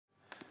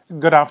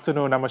Good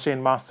afternoon, I'm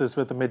Shane Masters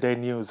with the Midday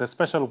News. A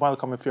special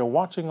welcome if you're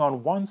watching on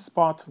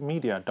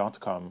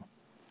onespotmedia.com.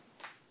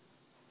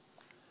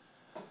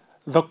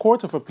 The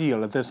Court of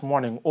Appeal this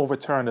morning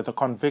overturned the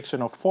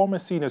conviction of former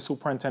Senior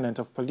Superintendent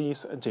of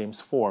Police James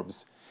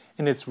Forbes.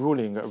 In its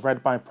ruling,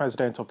 read by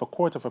President of the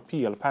Court of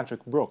Appeal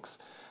Patrick Brooks,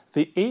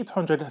 the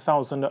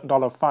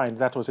 $800,000 fine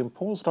that was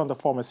imposed on the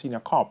former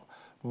senior cop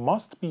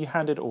must be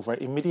handed over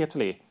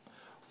immediately.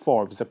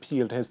 Forbes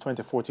appealed his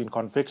 2014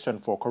 conviction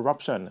for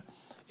corruption.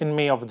 In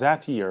May of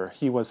that year,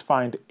 he was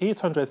fined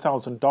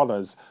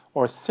 $800,000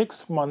 or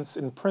 6 months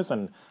in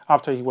prison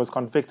after he was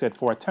convicted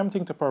for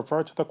attempting to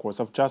pervert the course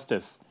of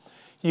justice.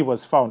 He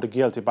was found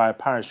guilty by a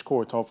parish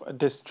court of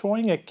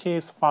destroying a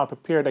case file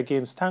prepared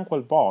against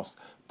Tankwell boss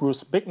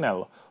Bruce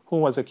Bicknell, who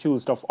was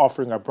accused of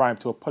offering a bribe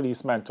to a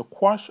policeman to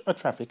quash a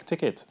traffic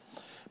ticket.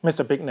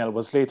 Mr. Bicknell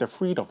was later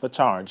freed of the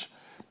charge.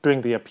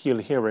 During the appeal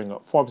hearing,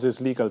 Forbes'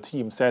 legal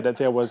team said that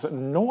there was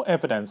no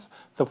evidence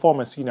the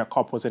former senior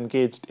cop was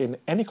engaged in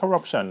any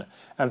corruption,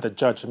 and the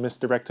judge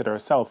misdirected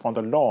herself on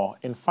the law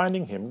in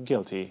finding him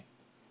guilty.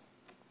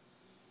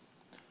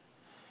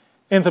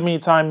 In the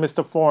meantime,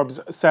 Mr.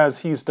 Forbes says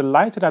he's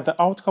delighted at the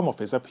outcome of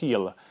his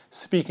appeal.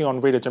 Speaking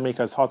on Radio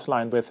Jamaica's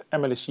hotline with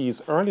Emily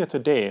Shees earlier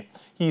today,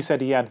 he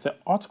said he had the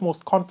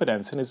utmost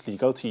confidence in his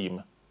legal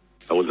team.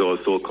 I was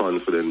also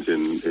confident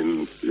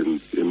in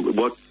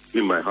what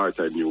in my heart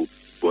I knew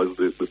was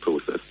the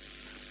process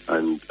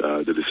and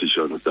the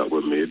decisions that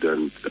were made,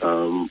 and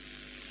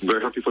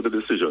very happy for the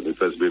decision. It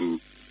has been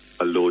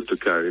a load to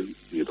carry,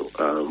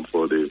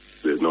 for the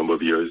number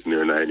of years,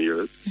 near 9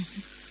 years,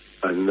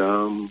 and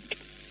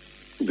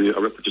the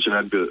reputation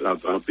I've built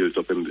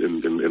up in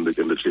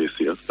the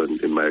JCF and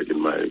in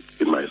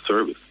my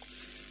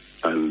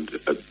service, and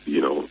a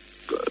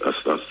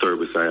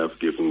service I have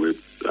given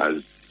with,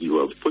 as you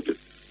have put it,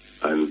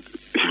 and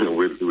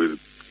with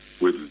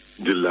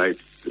delight,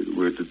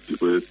 with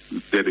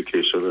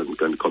dedication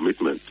and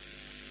commitment,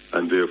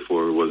 and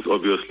therefore was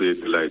obviously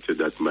delighted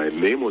that my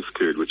name was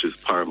cleared, which is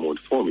paramount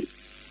for me.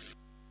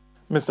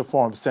 Mr.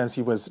 Forbes says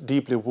he was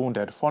deeply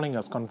wounded following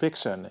his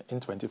conviction in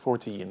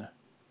 2014.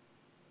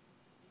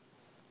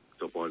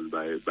 Upon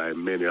by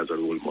many as a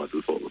role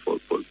model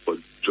for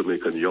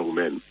Jamaican young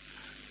men,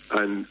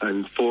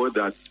 and for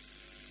that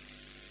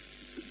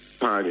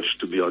tarnish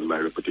to be on my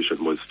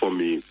reputation was for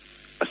me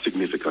a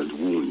significant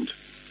wound.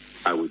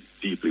 I was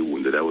deeply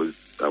wounded. I was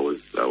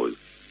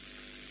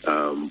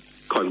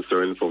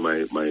concerned for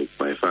my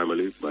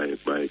family,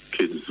 my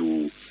kids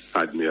who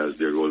had me as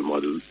their role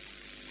model,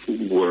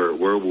 who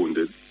were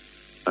wounded,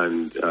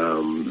 and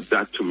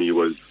that to me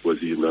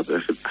was even a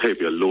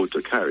heavier load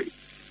to carry.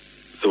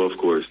 So, of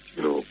course,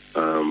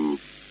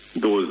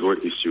 those were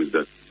issues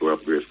that were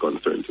of great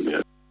concern to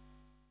me.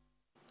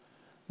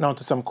 Now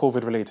to some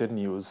COVID-related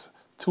news.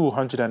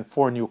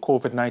 204 new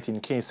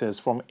COVID-19 cases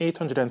from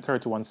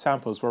 831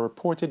 samples were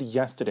reported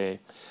yesterday.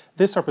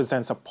 This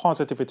represents a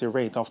positivity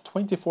rate of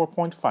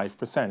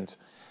 24.5%.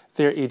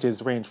 Their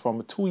ages range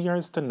from 2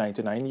 years to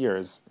 99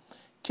 years.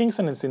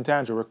 Kingston and St.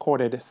 Andrew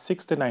recorded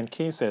 69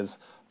 cases,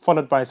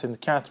 followed by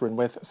St. Catherine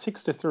with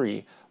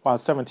 63, while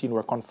 17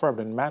 were confirmed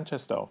in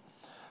Manchester.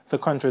 The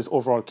country's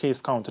overall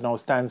case count now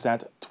stands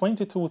at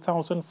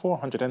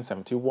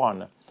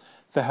 22,471.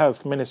 The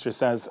Health Ministry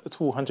says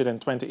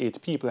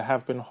 228 people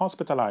have been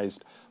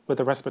hospitalized with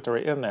a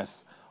respiratory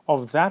illness.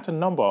 Of that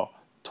number,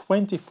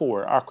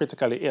 24 are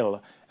critically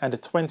ill and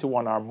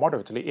 21 are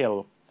moderately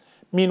ill.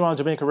 Meanwhile,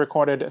 Jamaica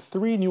recorded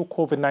 3 new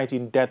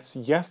COVID-19 deaths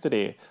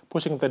yesterday,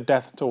 pushing the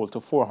death toll to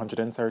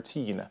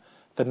 413.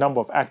 The number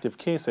of active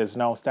cases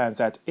now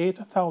stands at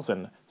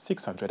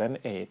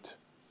 8,608.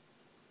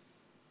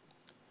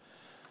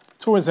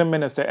 Tourism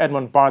Minister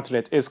Edmund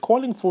Bartlett is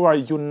calling for a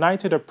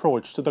united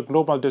approach to the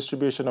global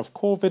distribution of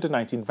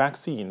COVID-19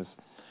 vaccines.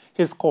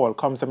 His call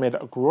comes amid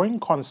a growing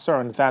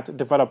concern that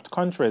developed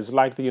countries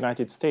like the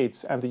United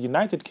States and the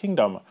United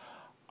Kingdom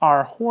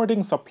are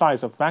hoarding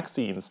supplies of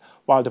vaccines,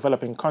 while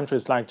developing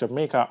countries like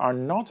Jamaica are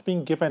not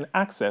being given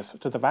access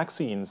to the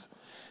vaccines.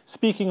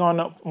 Speaking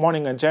on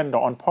Morning Agenda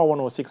on Power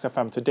 106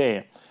 FM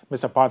today,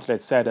 Mr.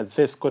 Bartlett said that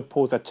this could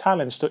pose a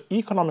challenge to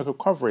economic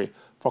recovery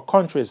for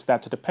countries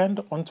that depend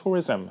on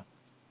tourism.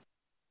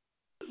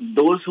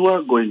 Those who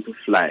are going to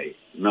fly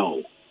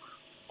now,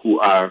 who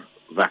are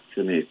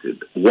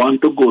vaccinated,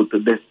 want to go to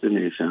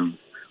destinations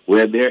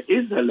where there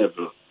is a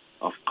level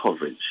of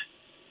coverage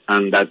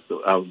and that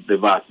the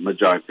vast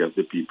majority of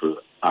the people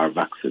are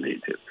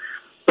vaccinated.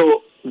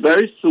 So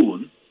very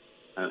soon,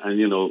 and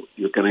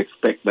you can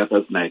expect that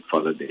as night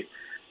follow day,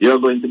 you're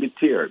going to be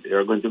tiered.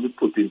 You're going to be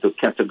put into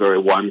category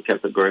 1,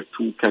 category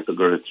 2,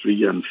 category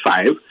 3, and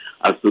 5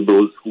 as to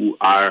those who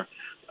are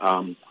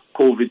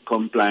COVID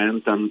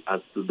compliant, and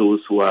as to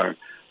those who are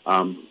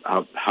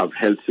have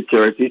health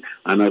security,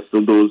 and as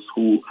to those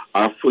who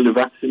are fully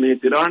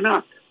vaccinated or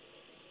not.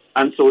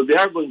 And so they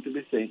are going to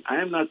be saying, I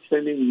am not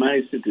sending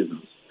my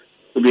citizens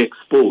to be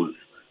exposed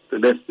to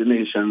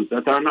destinations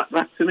that are not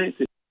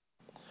vaccinated.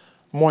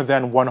 More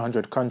than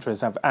 100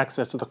 countries have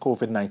access to the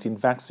COVID-19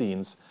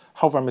 vaccines.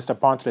 However, Mr.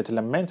 Bartlett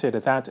lamented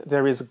that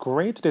there is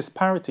great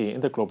disparity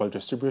in the global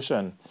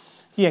distribution.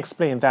 He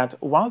explained that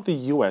while the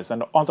U.S.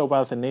 and other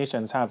wealthy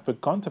nations have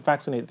begun to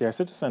vaccinate their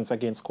citizens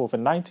against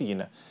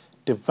COVID-19,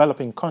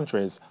 developing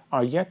countries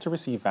are yet to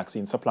receive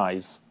vaccine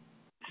supplies.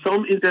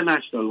 Some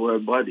international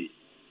world body,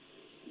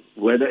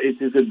 whether it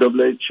is the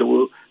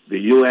WHO, the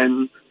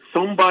UN,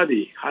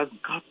 somebody has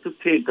got to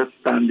take a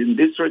stand in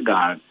this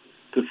regard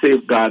to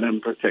safeguard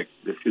and protect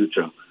the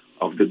future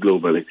of the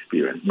global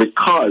experience,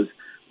 because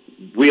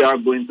we are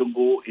going to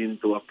go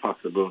into a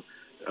possible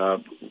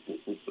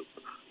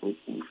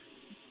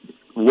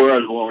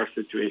world war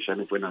situation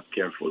if we're not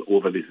careful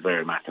over this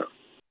very matter.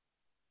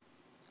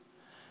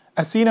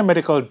 A senior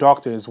medical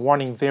doctor is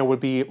warning there will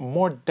be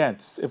more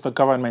deaths if the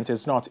government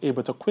is not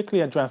able to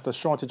quickly address the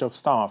shortage of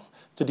staff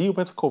to deal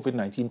with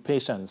COVID-19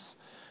 patients.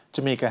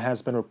 Jamaica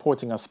has been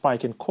reporting a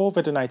spike in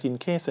COVID-19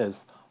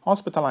 cases,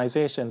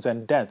 hospitalizations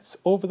and deaths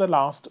over the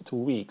last 2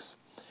 weeks.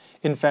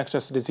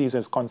 Infectious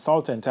diseases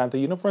consultant at the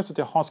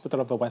University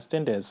Hospital of the West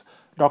Indies,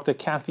 Dr.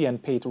 Kathy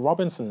and Pate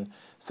Robinson,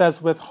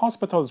 says with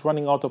hospitals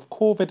running out of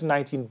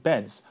COVID-19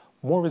 beds,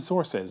 more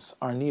resources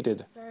are needed.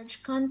 The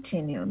surge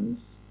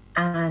continues,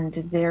 and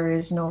there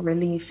is no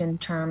relief in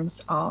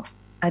terms of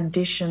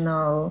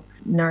additional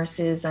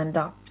nurses and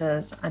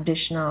doctors,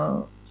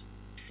 additional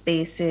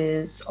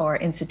spaces or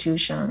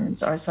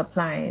institutions or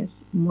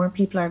supplies. More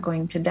people are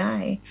going to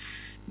die.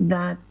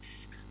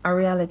 That's a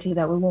reality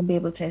that we won't be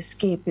able to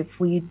escape if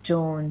we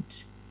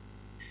don't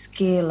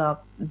scale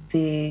up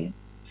the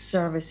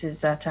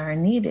services that are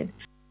needed.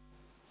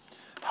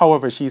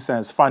 However, she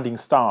says finding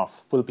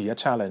staff will be a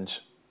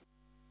challenge.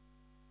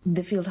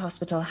 The field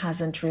hospital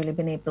hasn't really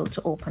been able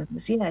to open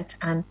as yet,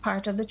 and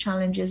part of the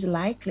challenge is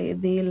likely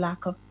the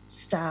lack of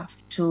staff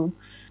to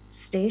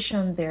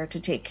station there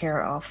to take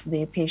care of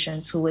the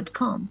patients who would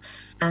come,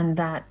 and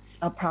that's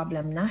a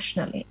problem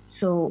nationally.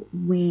 So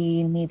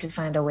we need to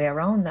find a way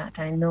around that.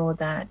 I know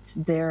that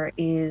there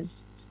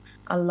is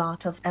a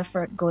lot of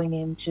effort going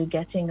into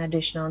getting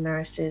additional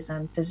nurses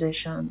and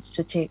physicians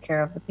to take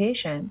care of the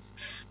patients,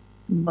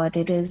 but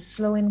it is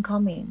slow in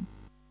coming.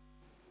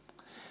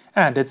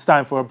 And it's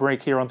time for a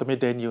break here on the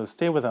Midday News.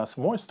 Stay with us.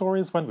 More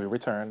stories when we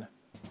return.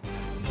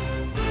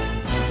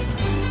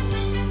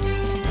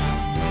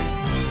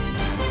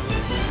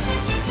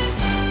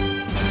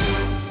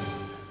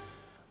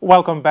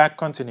 Welcome back,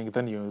 continuing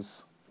the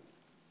news.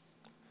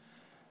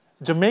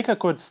 Jamaica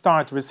could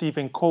start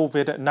receiving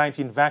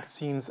COVID-19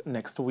 vaccines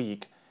next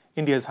week.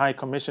 India's High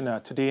Commissioner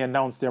today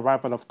announced the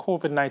arrival of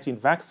COVID-19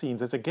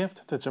 vaccines as a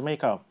gift to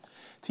Jamaica.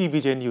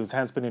 TVJ News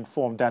has been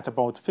informed that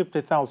about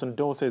 50,000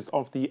 doses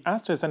of the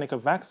AstraZeneca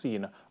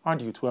vaccine are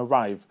due to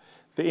arrive.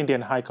 The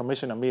Indian High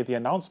Commissioner made the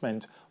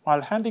announcement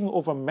while handing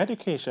over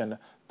medication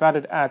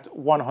valued at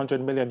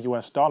 $100 million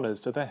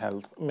to the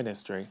Health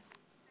Ministry.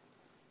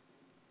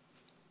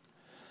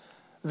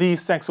 The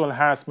Sexual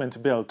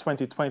Harassment Bill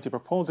 2020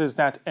 proposes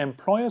that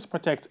employers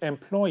protect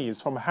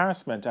employees from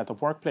harassment at the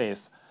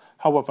workplace.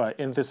 However,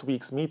 in this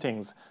week's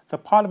meetings, the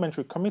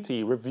parliamentary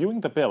committee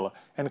reviewing the bill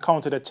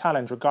encountered a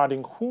challenge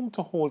regarding whom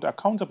to hold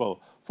accountable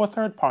for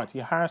third-party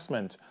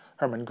harassment.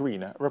 Herman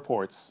Green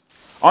reports.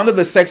 Under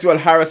the Sexual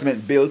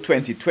Harassment Bill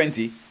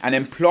 2020, an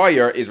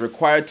employer is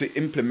required to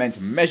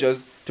implement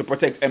measures to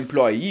protect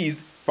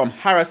employees from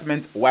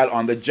harassment while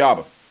on the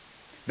job.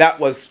 That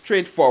was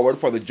straightforward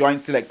for the Joint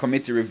Select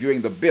Committee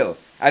reviewing the bill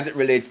as it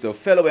relates to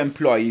fellow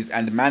employees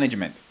and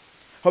management.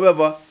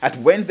 However, at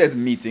Wednesday's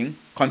meeting,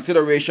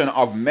 consideration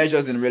of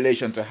measures in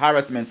relation to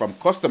harassment from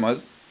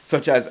customers,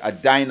 such as a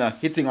diner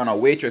hitting on a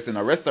waitress in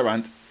a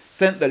restaurant,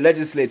 sent the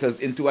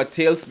legislators into a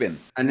tailspin.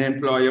 An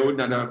employer would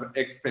not have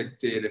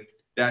expected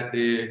that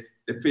the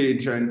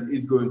patron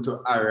is going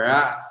to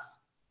harass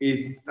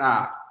his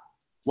staff.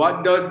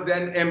 What does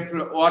then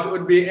what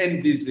would be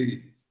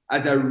envisaged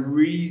as a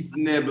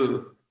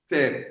reasonable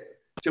step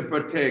to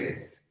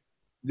protect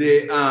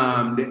the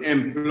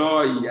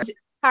employee?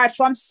 Apart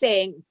from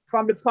saying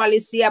from the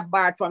policy,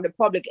 apart from the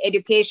public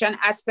education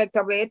aspect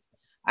of it,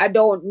 I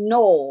don't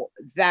know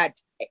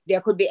that there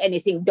could be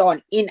anything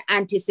done in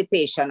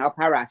anticipation of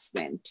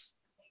harassment.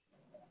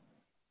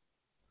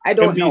 I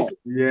don't know.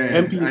 Yes.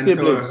 MP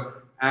siblings.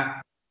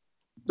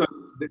 So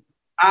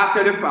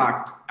after the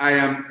fact,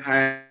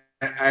 I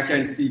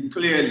can see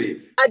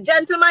clearly. A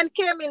gentleman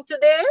came in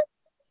today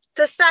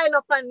to sign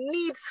up a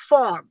needs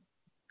form.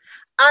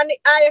 And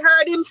I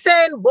heard him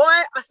saying, boy,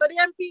 I saw the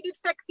MP did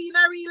sexy in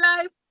a real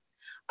life.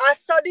 I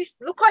saw this,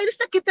 look how the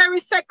secretary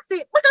is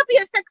sexy. What up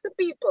here, sexy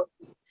people?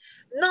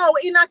 Now,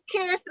 in a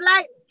case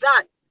like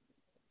that,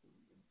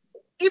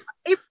 if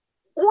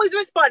who is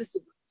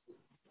responsible?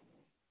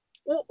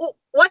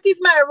 What is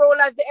my role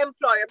as the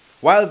employer?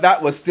 While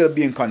that was still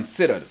being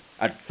considered,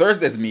 at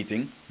Thursday's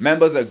meeting,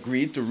 members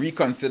agreed to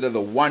reconsider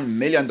the $1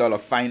 million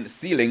fine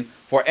ceiling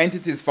for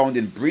entities found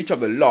in breach of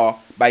the law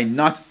by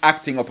not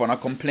acting upon a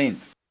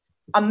complaint.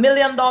 $1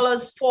 million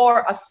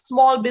for a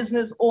small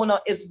business owner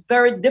is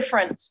very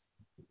different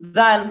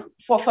than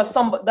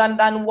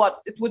than what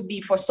it would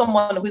be for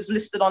someone who is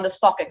listed on the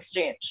stock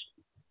exchange.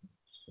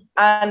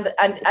 and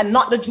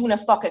not the junior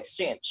stock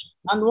exchange.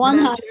 On one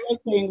hand, I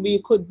think we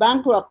could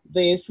bankrupt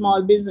the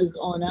small business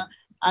owner,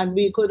 and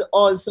we could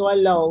also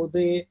allow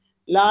the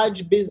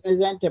large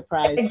business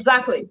enterprise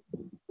exactly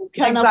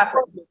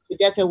to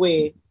get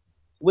away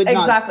with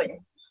exactly. None.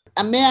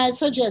 And may I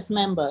suggest,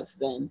 members,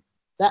 then,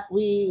 that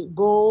we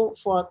go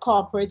for a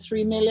corporate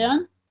 $3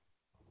 million,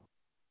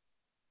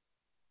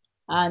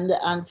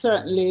 and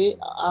certainly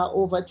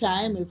over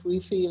time, if we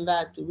feel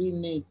that we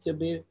need to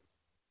be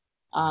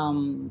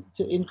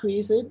to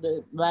increase it,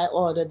 by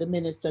order, the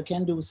minister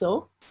can do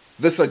so.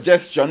 The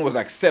suggestion was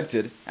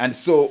accepted and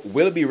so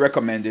will be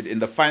recommended in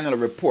the final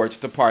report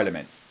to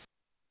Parliament.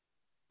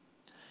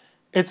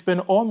 It's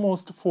been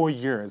almost 4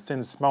 years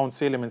since Mount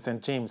Salem in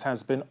St. James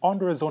has been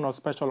under a zone of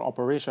special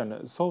operation,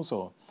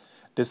 SOSO.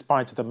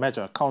 Despite the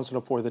measure,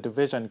 Councillor for the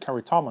division,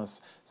 Kerry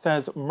Thomas,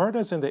 says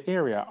murders in the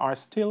area are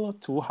still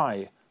too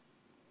high.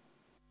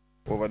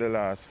 Over the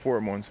last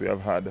 4 months, we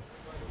have had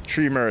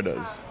 3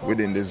 murders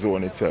within the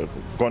zone itself,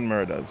 gun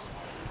murders,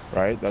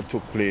 right, that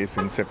took place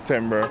in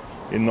September,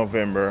 in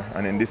November,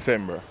 and in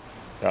December.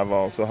 We have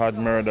also had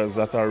murders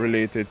that are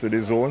related to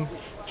the zone,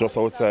 just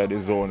outside the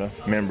zone,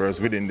 of members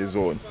within the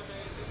zone.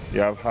 You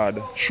have had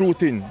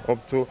shooting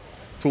up to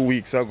 2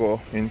 weeks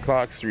ago in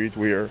Clark Street,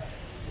 where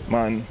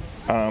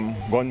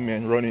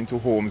gunmen run into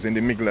homes in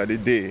the middle of the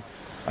day,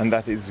 and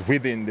that is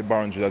within the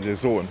boundaries of the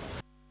zone.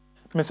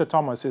 Mr.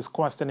 Thomas is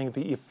questioning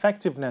the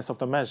effectiveness of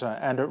the measure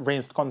and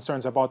raised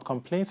concerns about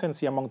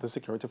complacency among the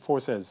security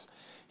forces.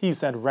 He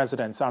said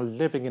residents are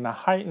living in a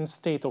heightened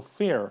state of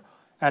fear,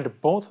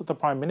 and both the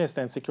Prime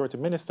Minister and Security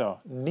Minister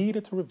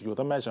needed to review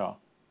the measure.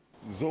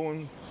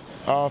 Zone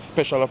of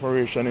special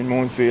operation in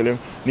Mount Salem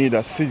need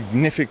a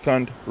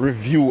significant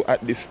review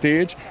at this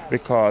stage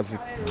because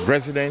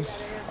residents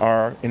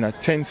are in a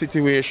tense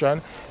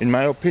situation. In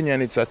my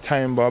opinion, it's a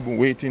time bomb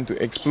waiting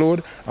to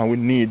explode, and we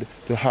need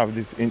to have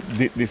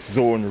this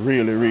zone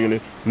really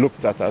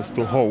looked at as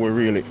to how we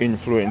really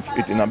influence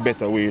it in a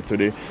better way to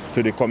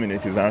the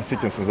communities and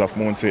citizens of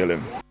Mount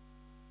Salem.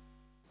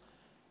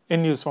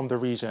 In news from the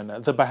region,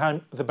 the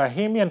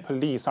Bahamian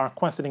police are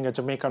questioning a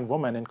Jamaican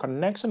woman in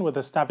connection with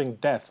the stabbing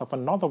death of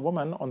another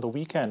woman on the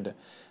weekend.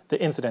 The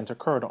incident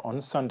occurred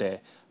on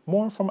Sunday.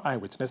 More from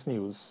Eyewitness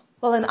News.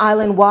 Well, an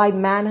island-wide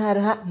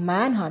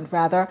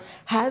manhunt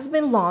has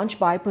been launched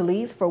by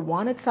police for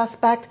wanted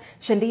suspect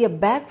Shandia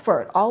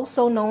Beckford,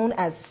 also known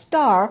as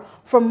Star,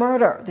 for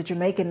murder. The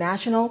Jamaican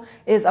national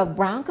is of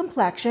brown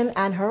complexion,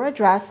 and her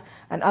address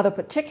and other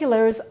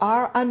particulars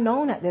are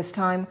unknown at this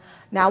time.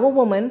 Now, a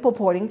woman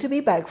purporting to be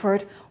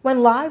Beckford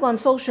went live on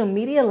social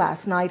media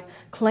last night,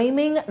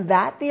 claiming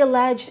that the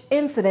alleged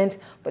incident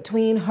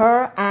between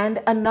her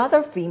and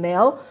another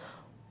female,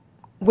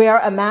 where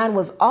a man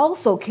was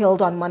also killed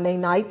on Monday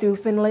night through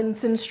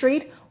Finlayson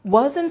Street,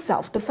 was in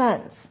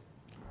self-defense.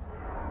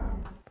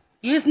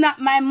 You's not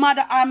my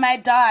mother or my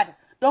dad.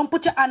 Don't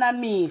put your hand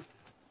on me.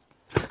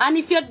 And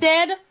if you're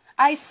dead,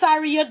 I'm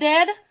sorry you're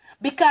dead,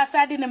 because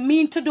I didn't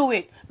mean to do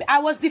it. I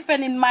was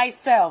defending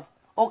myself,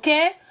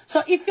 okay?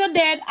 So if you're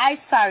dead, I'm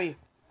sorry.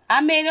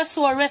 I made your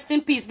soul rest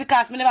in peace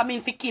because I never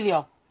mean to kill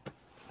you.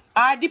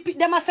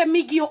 They must say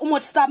me give you how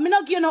much stab. Me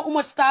not give you no how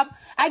much stab.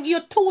 I give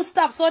you 2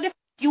 stabs, so the f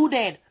you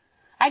dead.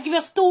 I give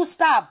you 2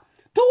 stab.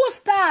 2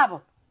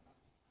 stab.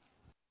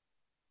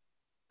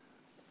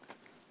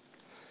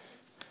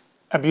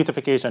 A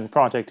beautification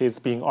project is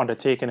being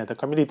undertaken in the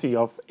community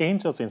of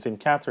Angels in St.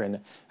 Catherine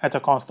at a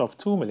cost of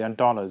 $2 million.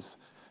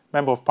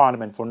 Member of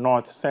Parliament for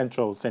North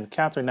Central St.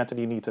 Catherine,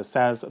 Natalie Nita,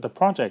 says the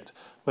project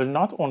will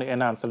not only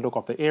enhance the look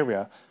of the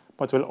area,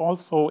 but will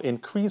also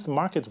increase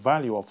market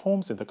value of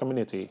homes in the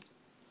community.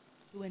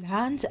 To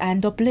enhance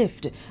and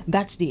uplift,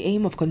 that's the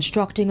aim of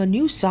constructing a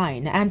new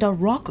sign and a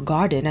rock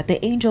garden at the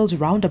Angels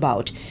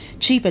Roundabout.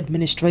 Chief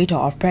Administrator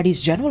of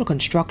Preddy's General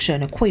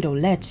Construction, Quado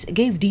Letts,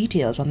 gave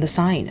details on the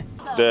sign.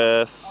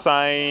 The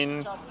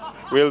sign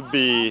will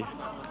be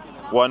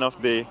one of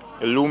the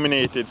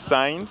illuminated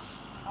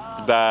signs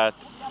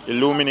that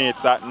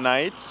illuminates at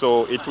night,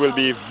 so it will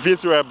be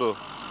visible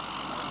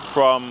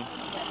from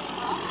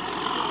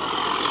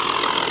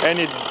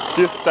any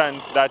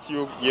distance that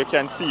you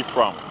can see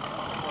from,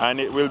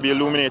 and it will be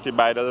illuminated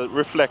by the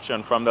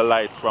reflection from the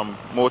lights from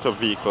motor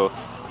vehicle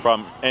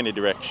from any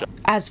direction.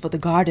 As for the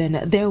garden,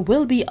 there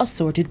will be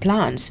assorted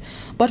plants,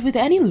 but with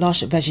any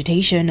lush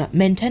vegetation,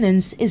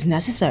 maintenance is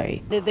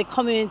necessary. The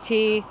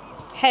community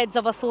heads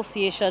of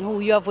association who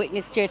you have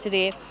witnessed here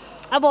today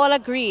have all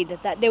agreed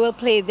that they will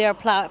play their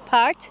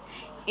part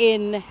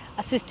in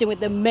assisting with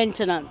the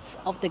maintenance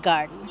of the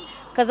garden,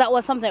 because that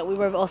was something that we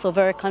were also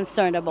very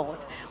concerned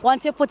about.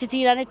 Once you put it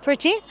in and it's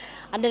pretty,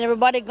 and then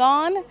everybody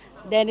gone,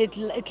 then it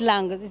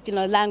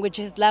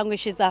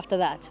languishes after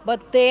that.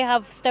 But they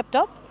have stepped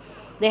up.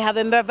 They have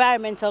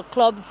environmental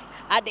clubs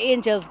at the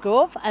Angels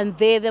Grove, and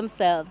they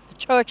themselves, the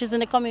churches in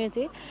the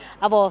community,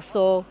 have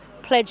also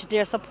pledged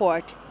their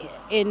support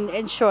in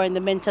ensuring the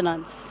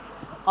maintenance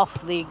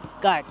of the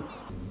garden.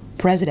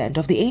 President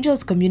of the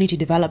Angels Community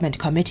Development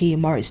Committee,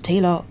 Morris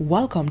Taylor,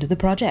 welcomed the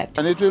project.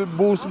 And it will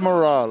boost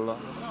morale.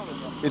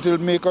 It will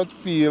make us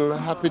feel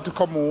happy to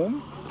come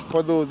home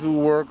for those who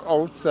work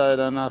outside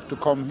and have to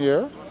come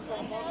here,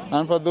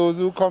 and for those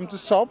who come to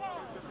shop,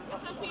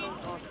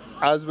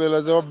 as well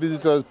as our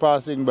visitors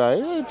passing by.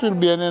 It will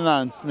be an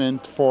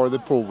enhancement for the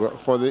program,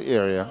 for the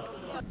area.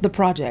 The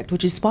project,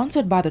 which is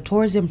sponsored by the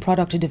tourism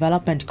product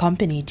development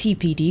company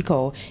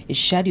TPDCO, is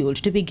scheduled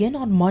to begin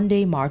on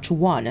Monday, March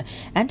 1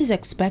 and is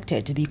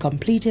expected to be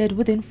completed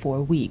within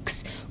 4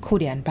 weeks.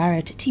 Kodian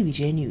Barrett,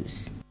 TVJ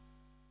News.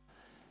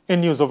 In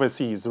news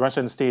overseas,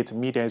 Russian state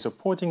media is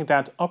reporting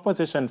that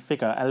opposition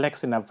figure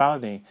Alexei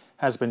Navalny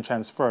has been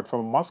transferred from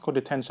a Moscow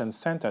detention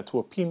center to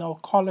a penal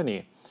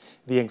colony.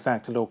 The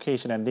exact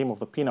location and name of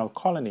the penal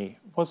colony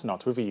was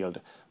not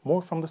revealed.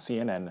 More from the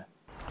CNN.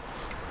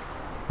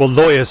 Well,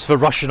 lawyers for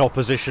Russian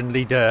opposition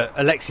leader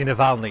Alexei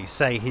Navalny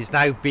say he's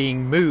now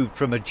being moved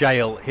from a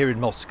jail here in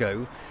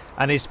Moscow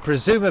and is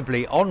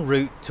presumably en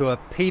route to a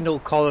penal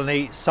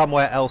colony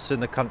somewhere else in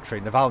the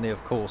country. Navalny,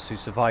 of course, who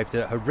survived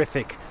a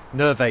horrific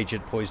nerve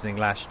agent poisoning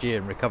last year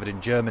and recovered in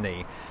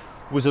Germany,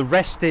 was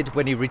arrested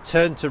when he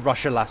returned to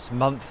Russia last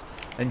month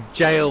and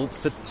jailed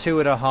for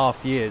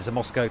 2.5 years, a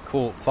Moscow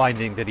court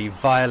finding that he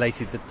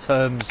violated the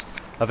terms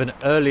of an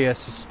earlier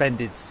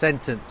suspended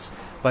sentence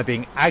by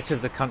being out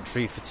of the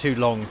country for too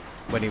long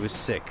when he was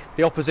sick.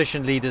 The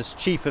opposition leader's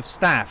chief of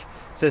staff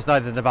says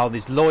neither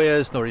Navalny's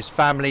lawyers nor his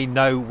family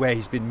know where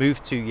he's been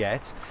moved to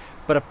yet,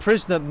 but a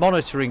prisoner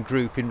monitoring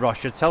group in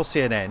Russia tells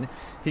CNN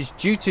he's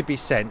due to be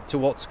sent to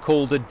what's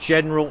called a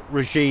general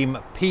regime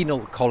penal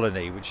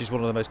colony, which is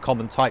one of the most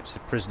common types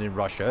of prison in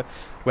Russia,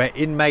 where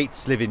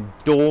inmates live in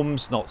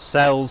dorms, not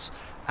cells,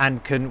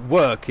 and can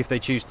work if they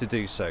choose to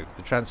do so.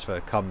 The transfer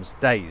comes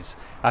days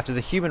after the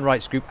human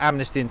rights group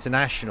Amnesty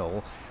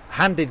International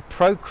handed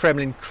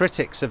pro-Kremlin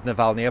critics of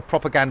Navalny a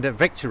propaganda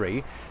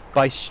victory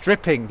by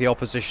stripping the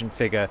opposition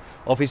figure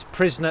of his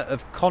prisoner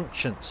of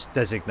conscience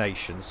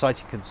designation,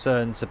 citing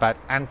concerns about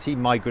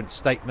anti-migrant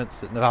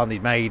statements that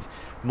Navalny made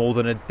more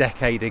than a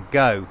decade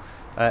ago.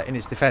 In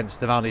its defence,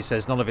 Navalny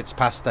says none of its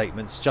past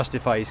statements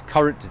justify his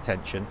current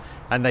detention,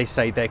 and they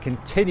say they're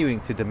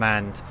continuing to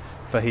demand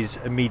for his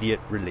immediate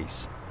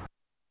release.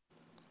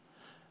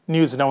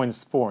 News now in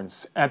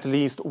sports. At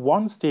least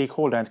one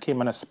stakeholder at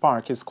Caymanas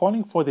Park is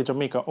calling for the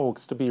Jamaica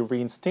Oaks to be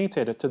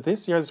reinstated to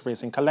this year's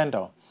racing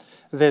calendar.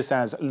 This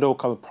as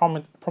local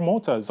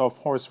promoters of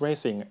horse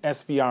racing,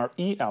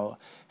 SVREL,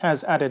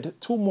 has added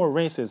 2 more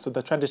races to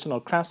the traditional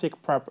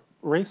classic prep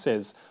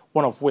races,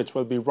 one of which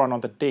will be run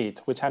on the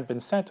date which had been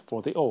set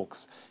for the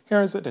Oaks.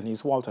 Here's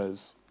Denise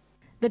Walters.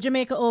 The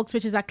Jamaica Oaks,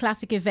 which is a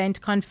classic event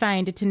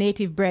confined to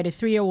native-bred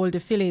 3-year-old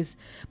fillies,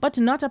 but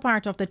not a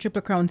part of the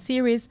Triple Crown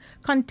series,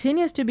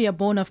 continues to be a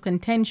bone of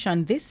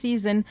contention this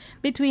season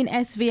between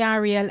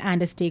SVREL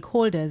and the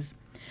stakeholders.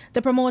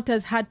 The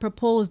promoters had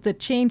proposed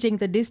changing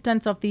the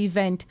distance of the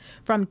event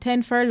from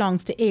 10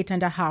 furlongs to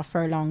 8.5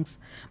 furlongs.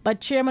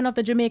 But Chairman of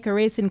the Jamaica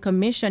Racing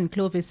Commission,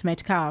 Clovis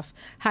Metcalf,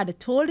 had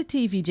told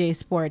TVJ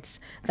Sports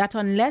that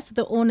unless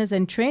the owners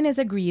and trainers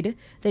agreed,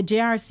 the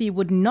JRC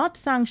would not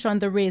sanction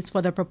the race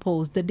for the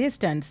proposed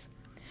distance.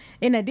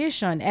 In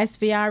addition,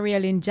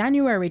 SVREL in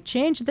January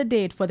changed the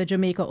date for the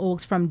Jamaica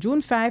Oaks from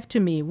June 5 to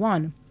May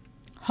 1.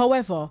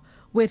 However,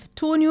 with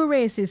 2 new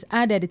races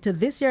added to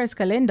this year's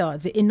calendar,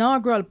 the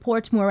inaugural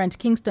Portmore and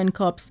Kingston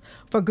Cups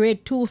for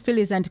Grade 2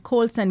 fillies and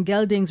colts and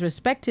geldings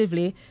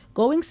respectively,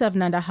 going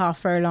 7.5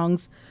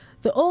 furlongs,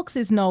 the Oaks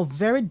is now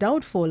very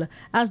doubtful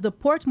as the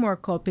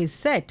Portmore Cup is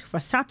set for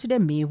Saturday,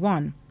 May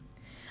 1.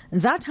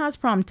 That has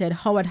prompted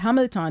Howard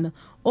Hamilton,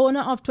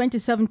 owner of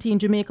 2017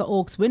 Jamaica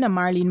Oaks winner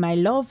Marlene My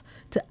Love,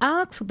 to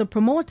ask the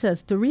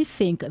promoters to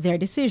rethink their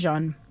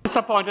decision.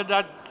 Disappointed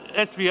that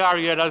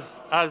SVREL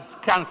has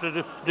cancelled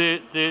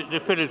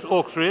the Phillies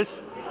Oaks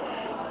race.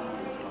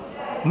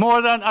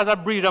 As a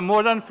breeder,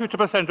 more than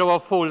 50% of our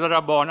foals that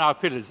are born are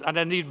fillies, and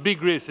they need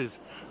big races.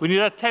 We need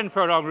a 10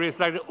 furlong race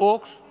like the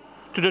Oaks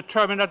to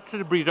determine that to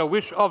the breeder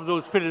which of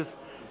those fillies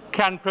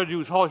can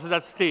produce horses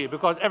that stay,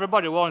 because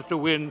everybody wants to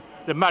win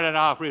the mile and a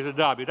half race of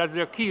Derby. That's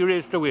their key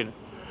race to win.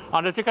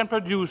 Unless they can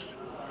produce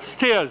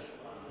steers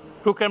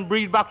who can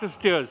breed back to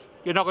steers,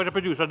 you're not going to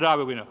produce a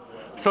Derby winner.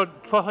 So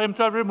for him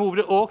to have removed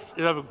the Oaks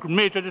is a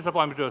major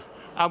disappointment to us,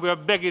 and we are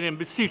begging him,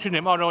 beseeching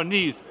him on our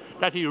knees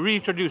that he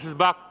reintroduces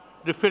back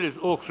the Phillies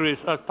Oaks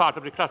race as part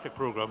of the classic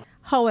program.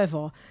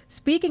 However,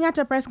 speaking at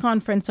a press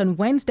conference on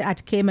Wednesday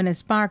at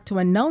Caymanas Park to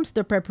announce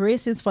the prep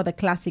races for the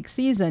classic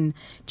season,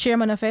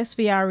 Chairman of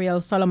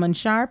SVREL Solomon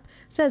Sharp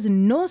says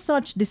no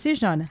such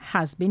decision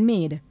has been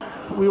made.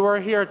 We were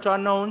here to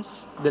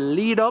announce the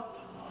lead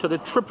up to the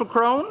Triple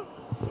Crown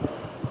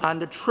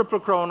and the Triple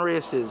Crown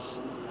races.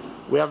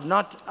 We have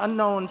not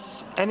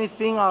announced any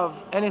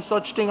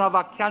such thing of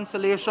a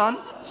cancellation.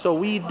 So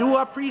we do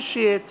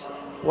appreciate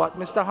what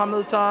Mr.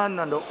 Hamilton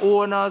and the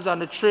owners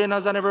and the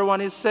trainers and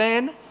everyone is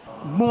saying.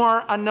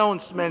 More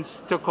announcements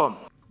to come.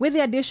 With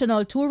the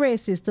additional 2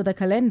 races to the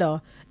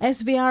calendar,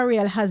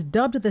 SVRL has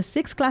dubbed the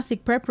 6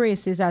 classic prep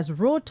races as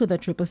Road to the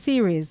Triple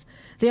Series.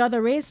 The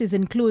other races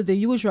include the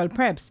usual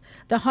preps,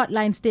 the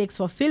Hotline Stakes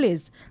for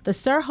fillies, the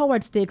Sir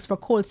Howard Stakes for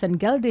colts and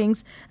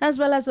geldings, as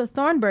well as the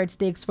Thornbird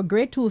Stakes for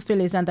Grade 2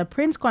 fillies and the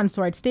Prince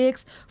Consort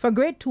Stakes for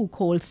Grade 2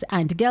 colts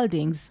and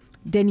geldings.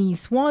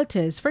 Denise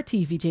Walters for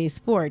TVJ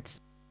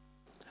Sports.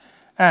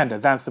 And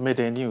that's the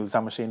midday news.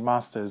 I'm Shane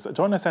Masters.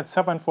 Join us at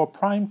 7 for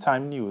Prime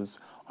Time News.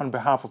 On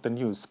behalf of the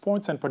news,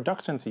 sports and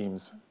production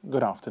teams,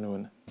 good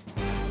afternoon.